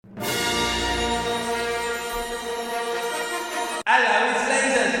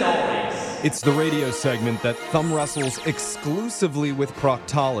It's the radio segment that Thumb wrestles exclusively with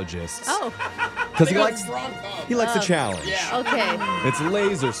proctologists. Oh. Because he likes a challenge. Yeah. Okay. It's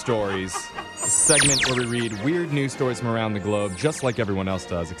Laser Stories, a segment where we read weird news stories from around the globe, just like everyone else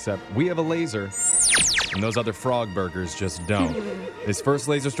does, except we have a laser, and those other frog burgers just don't. His first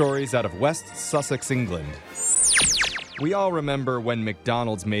laser story is out of West Sussex, England. We all remember when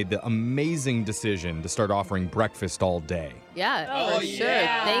McDonald's made the amazing decision to start offering breakfast all day. Yeah, for sure.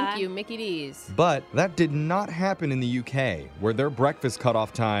 yeah. Thank you, Mickey D's. But that did not happen in the UK, where their breakfast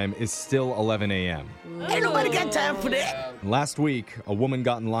cutoff time is still 11 a.m. Ain't nobody got time for that. Last week, a woman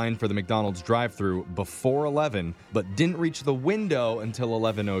got in line for the McDonald's drive-thru before 11, but didn't reach the window until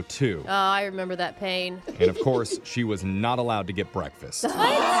 11:02. Oh, I remember that pain. And of course, she was not allowed to get breakfast. Oh,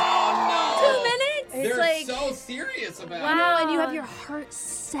 2 minutes? It's They're like, so serious about wow, and you have your heart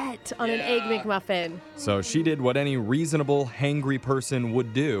set on an Egg Yeah. McMuffin. So she did what any reasonable, hangry person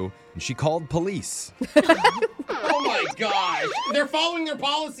would do, and she called police. Oh my gosh. They're following their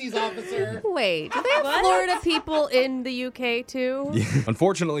policies, officer. Wait, do they have Florida people in the UK too?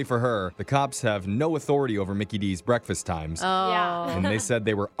 Unfortunately for her, the cops have no authority over Mickey D's breakfast times, Oh. and they said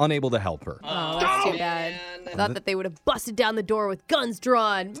they were unable to help her. Oh, that's too bad. Thought that they would have busted down the door with guns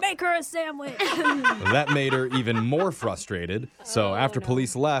drawn. Make her a sandwich. That made her even more frustrated. So after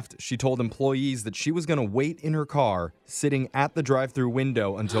police left, she told employees that she was going to wait in her car, sitting at the drive-thru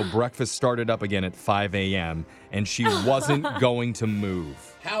window until breakfast started up again at 5 a.m., and she wasn't going to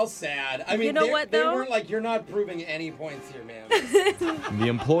move. How sad. I mean, You know they, what, they though? weren't like, you're not proving any points here, man. The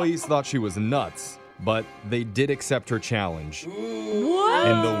employees thought she was nuts, but they did accept her challenge, What?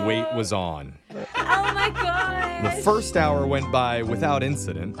 and the wait was on. Oh my god. The first hour went by without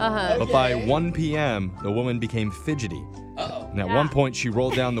incident, but by Okay. 1 p.m., the woman became fidgety. Uh-oh. And at one point, she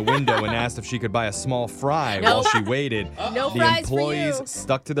rolled down the window and asked if she could buy a small fry while she waited. No The fries for employees you.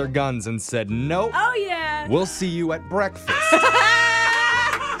 stuck to their guns and said, nope, Oh yeah. we'll see you at breakfast. That's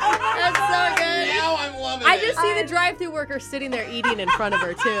so good. Now I'm loving I it. just see the drive-thru worker sitting there eating in front of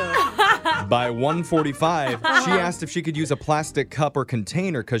her too. By 1:45, she asked if she could use a plastic cup or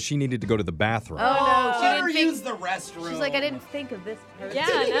container because she needed to go to the bathroom. Oh no, she Let her didn't think. use the restroom. She's like, I didn't think of this person. Yeah,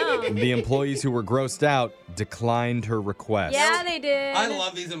 no. The employees who were grossed out declined her request. Yeah, they did. I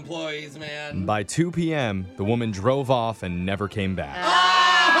love these employees, man. By 2 p.m., the woman drove off and never came back.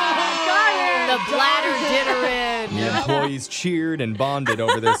 The bladder did her in. The employees cheered and bonded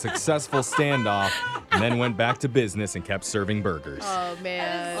over their successful standoff and then went back to business and kept serving burgers. Oh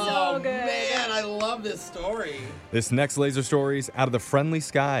man. Oh, good. man, I love this story. This next laser story is out of the friendly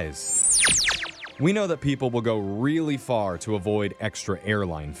skies. We know that people will go really far to avoid extra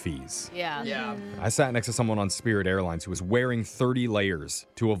airline fees. Yeah. Yeah. I sat next to someone on Spirit Airlines who was wearing 30 layers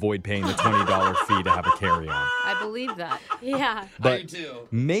to avoid paying the $20 fee to have a carry-on. I believe that. Yeah. I But do too.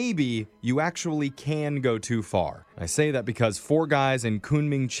 maybe you actually can go too far. I say that because 4 guys in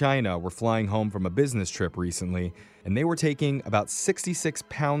Kunming, China were flying home from a business trip recently, and they were taking about 66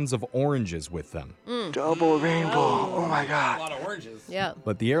 pounds of oranges with them. Double rainbow. Oh my A God. lot of oranges. Yeah.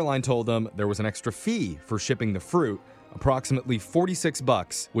 But the airline told them there was an extra fee for shipping the fruit, approximately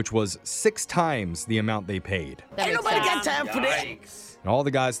 $46, which was 6 times the amount they paid. That Ain't makes nobody sense. got time for that. Yikes. And all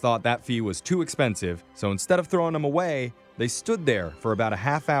the guys thought that fee was too expensive, so instead of throwing them away, they stood there for about a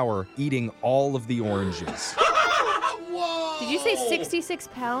half hour eating all of the oranges. Whoa. Did you say 66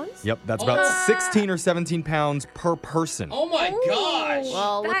 pounds? Yep, that's about 16 or 17 pounds per person. Oh my gosh.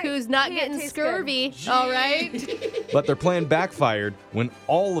 Well, look That who's not can't getting taste scurvy. All right. But their plan backfired when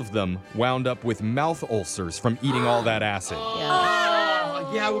all of them wound up with mouth ulcers from eating all that acid. Yeah.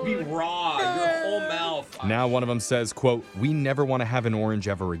 Oh, yeah, it would be raw. Your whole mouth. Now one of them says, quote, "We never want to have an orange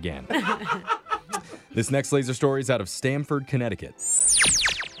ever again." This next laser story is out of Stamford, Connecticut.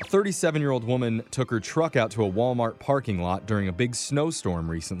 A 37-year-old woman took her truck out to a Walmart parking lot during a big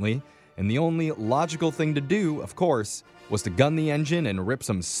snowstorm recently, and the only logical thing to do, of course, was to gun the engine and rip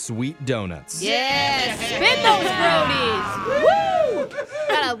some sweet donuts. Yeah. Spin those brodies. Woo! God,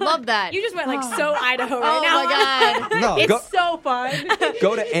 I love that. You just went like so Idaho right Oh now. my God. No, It's so fun.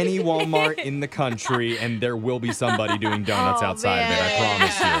 go to any Walmart in the country, and there will be somebody doing donuts Oh, outside of it, I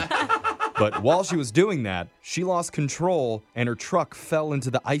promise you. But while she was doing that, she lost control and her truck fell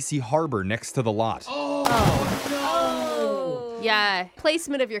into the icy harbor next to the lot. Yeah.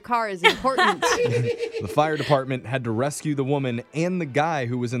 Placement of your car is important. The fire department had to rescue the woman and the guy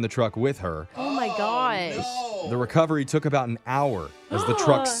who was in the truck with her. Oh my gosh. No. The recovery took about an hour as the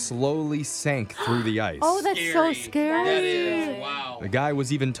truck slowly sank through the ice. Oh, that's so Scary. scary. That is. Wow. The guy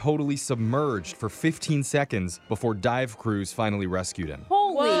was even totally submerged for 15 seconds before dive crews finally rescued him.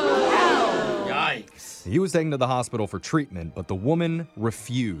 Holy cow. Yikes. He was taken to the hospital for treatment, but the woman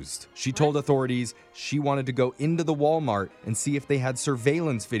refused. She told authorities she wanted to go into the Walmart and see if they had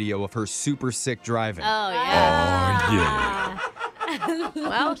surveillance video of her super sick driving. Oh, yeah. Oh, yeah.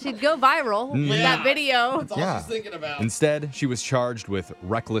 Well, she'd go viral with Yeah. that video. That's all Yeah. she's thinking about. Instead, she was charged with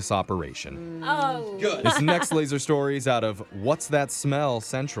reckless operation. Oh. Good. This next laser story is out of What's That Smell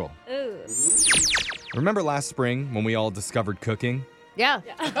Central. Ooh. Remember last spring when we all discovered cooking? Yeah.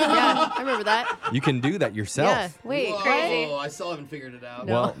 Yeah, I remember that. You can do that yourself. Yeah. Wait, Whoa, crazy. I still haven't figured it out.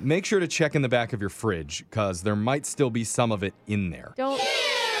 No. Well, make sure to check in the back of your fridge because there might still be some of it in there.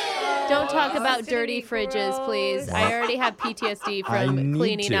 Don't talk about That's dirty gonna be fridges, please. I already have PTSD I from need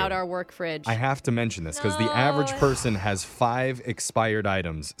cleaning to. out our work fridge. I have to mention this because the average person has 5 expired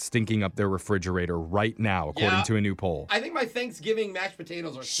items stinking up their refrigerator right now, according Yeah. to a new poll. I think my Thanksgiving mashed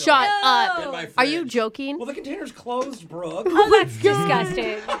potatoes are still Shut in up. my Are you fridge. joking? Well, the container's closed, Brooke. Oh, that's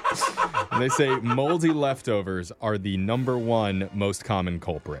disgusting. They say moldy leftovers are the #1 most common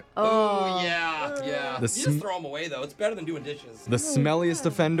culprit. Oh, yeah, yeah. The You sm- just throw them away, though. It's better than doing dishes. The smelliest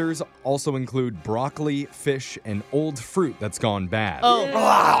offenders also include broccoli, fish, and old fruit that's gone bad. Oh,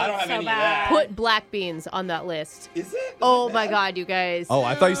 I don't have So any bad. of that. put black beans on that list. Is it? Is Oh it my bad? God, you guys. Oh,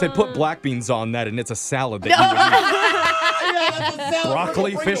 I thought you said put black beans on that and it's a salad that you would eat. Yeah, that's a salad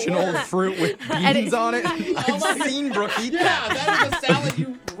Broccoli, Brooke will bring fish, to and old work. fruit with And beans on it. I've seen Brooke eat Yeah, that. that is a salad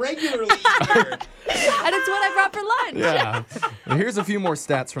you regularly eat here. And it's what I brought for lunch. Yeah. And here's a few more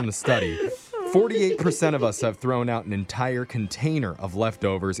stats from the study. 48% of us have thrown out an entire container of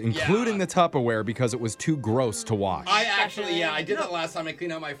leftovers, including the Tupperware, because it was too gross to wash. I actually, I did that last time I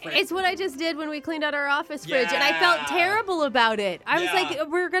cleaned out my fridge. It's what I just did when we cleaned out our office fridge, and I felt Yeah. terrible about it. I was Yeah. like,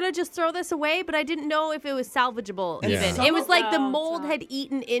 we're gonna just throw this away, but I didn't know if it was salvageable Yeah. even. Some It was like the of them mold suck. had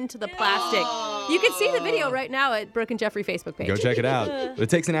eaten into the plastic. You can see the video right now at Brooke and Jeffrey Facebook page. Go check it out. It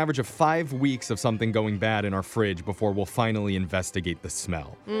takes an average of 5 weeks of something going bad in our fridge before we'll finally investigate the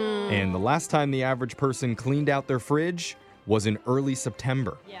smell. And the last time the average person cleaned out their fridge was in early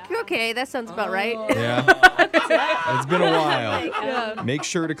September. Okay, that sounds about right. Yeah. It's been a while. Yeah. Make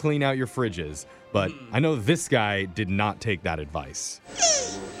sure to clean out your fridges. But I know this guy did not take that advice.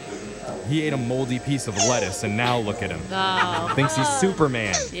 He ate a moldy piece of lettuce and now look at him. Oh, Thinks he's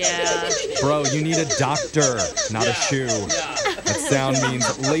Superman. yeah. Bro, you need a doctor, not a shoe. That sound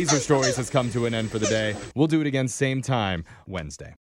means Laser Stories has come to an end for the day. We'll do it again same time Wednesday.